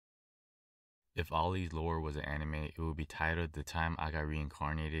If Ollie's lore was an anime, it would be titled The Time I Got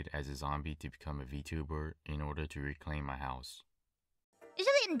Reincarnated as a Zombie to Become a VTuber in Order to Reclaim My House.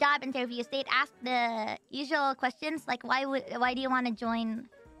 Usually in job interviews, they'd ask the usual questions like, why do you want to join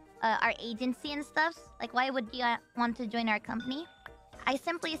our agency and stuff? Like, why would you want to join our company? I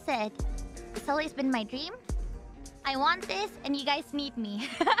simply said, it's always been my dream. I want this, and you guys need me.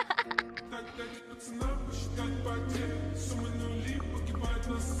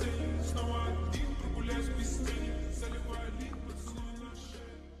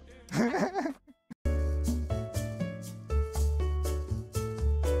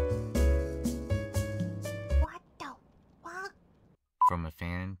 From a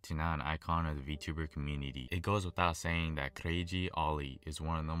fan to now an icon of the VTuber community, it goes without saying that Kureiji Ollie is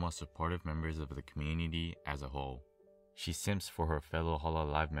one of the most supportive members of the community as a whole. She simps for her fellow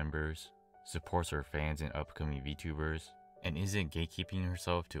hololive members, supports her fans and upcoming VTubers, and isn't gatekeeping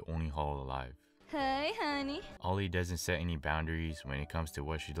herself to only hololive. Hi, honey. Ollie doesn't set any boundaries when it comes to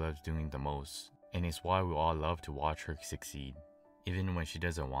what she loves doing the most, and it's why we all love to watch her succeed, even when she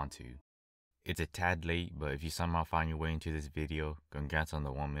doesn't want to. It's a tad late, but if you somehow find your way into this video, congrats on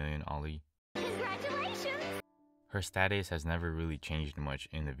the 1 million, Ollie. Congratulations! Her status has never really changed much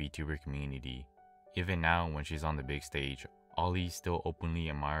in the VTuber community. Even now, when she's on the big stage, Ollie still openly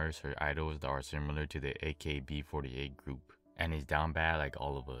admires her idols that are similar to the AKB48 group, and is down bad like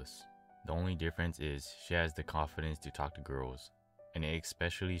all of us. The only difference is she has the confidence to talk to girls, and it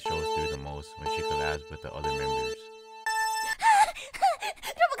especially shows through the most when she collabs with the other members.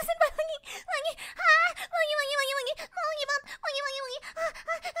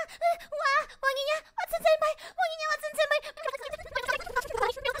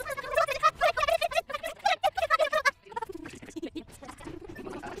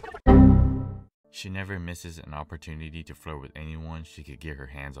 She never misses an opportunity to flirt with anyone she could get her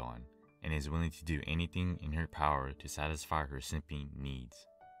hands on, and is willing to do anything in her power to satisfy her simping needs.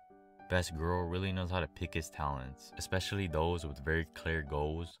 Best Girl really knows how to pick his talents, especially those with very clear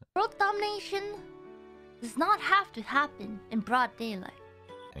goals. World domination does not have to happen in broad daylight.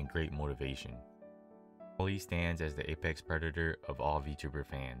 And great motivation. Ollie stands as the apex predator of all VTuber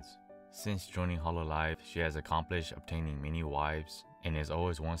fans. Since joining hololive, she has accomplished obtaining many wives, and is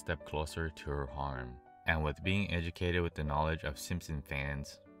always one step closer to her harem. And with being educated with the knowledge of Simpson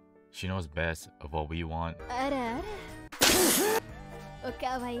fans, she knows best of what we want and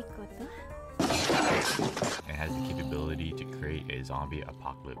has the capability to create a zombie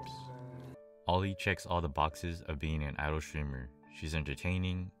apocalypse. Ollie checks all the boxes of being an idol streamer. She's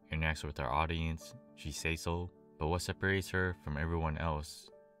entertaining, interacts with her audience, she says so, but what separates her from everyone else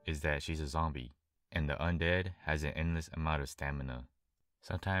is that she's a zombie, and the undead has an endless amount of stamina.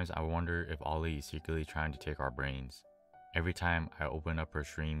 Sometimes I wonder if Ollie is secretly trying to take our brains. Every time I open up her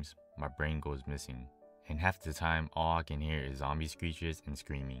streams, my brain goes missing, and half the time all I can hear is zombie screeches and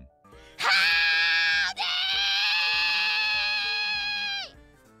screaming.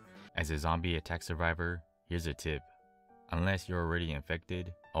 As a zombie attack survivor, here's a tip. Unless you're already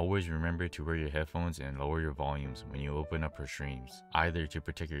infected, always remember to wear your headphones and lower your volumes when you open up her streams, either to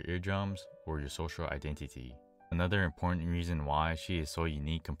protect your eardrums or your social identity. Another important reason why she is so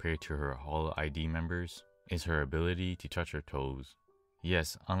unique compared to her Holo ID members is her ability to touch her toes.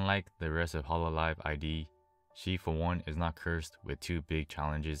 Yes, unlike the rest of hololive ID, she for one is not cursed with 2 big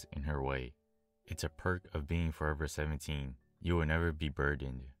challenges in her way. It's a perk of being forever 17. You will never be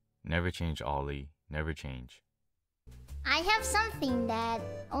burdened. Never change, Ollie. Never change. I have something that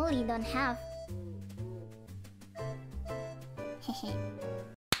Ollie don't have.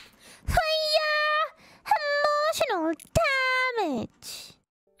 Emotional damage.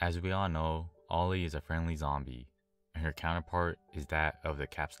 As we all know, Ollie is a friendly zombie, and her counterpart is that of the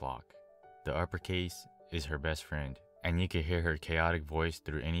caps lock. The uppercase is her best friend, and you can hear her chaotic voice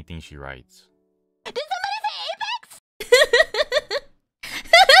through anything she writes. Did somebody say Apex?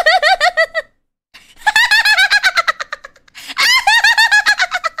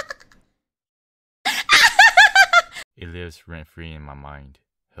 It lives rent-free in my mind.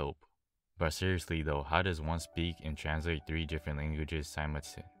 Help. But seriously though, how does one speak and translate 3 different languages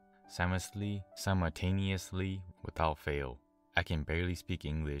simultaneously without fail? I can barely speak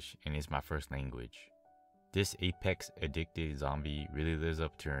English, and it's my first language. This apex addicted zombie really lives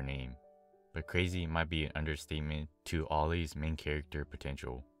up to her name, but crazy might be an understatement to Ollie's main character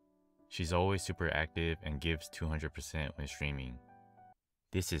potential. She's always super active and gives 200% when streaming.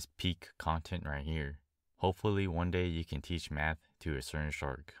 This is peak content right here. Hopefully one day you can teach math to a certain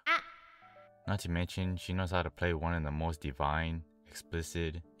shark. Not to mention, she knows how to play one of the most divine,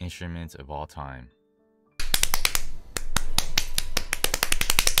 explicit instruments of all time.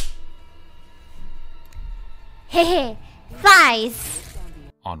 Hehe. Thighs.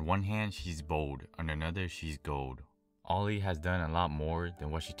 On one hand, she's bold, on another, she's gold. Ollie has done a lot more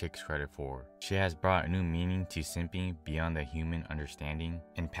than what she takes credit for. She has brought a new meaning to simping beyond the human understanding,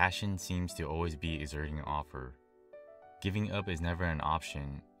 and passion seems to always be exerting an offer. Giving up is never an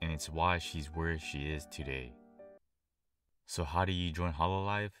option, and it's why she's where she is today. So how do you join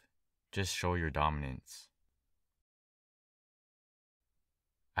hololive? Just show your dominance.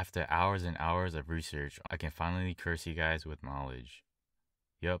 After hours and hours of research, I can finally curse you guys with knowledge.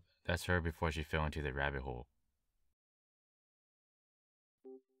 Yup, that's her before she fell into the rabbit hole.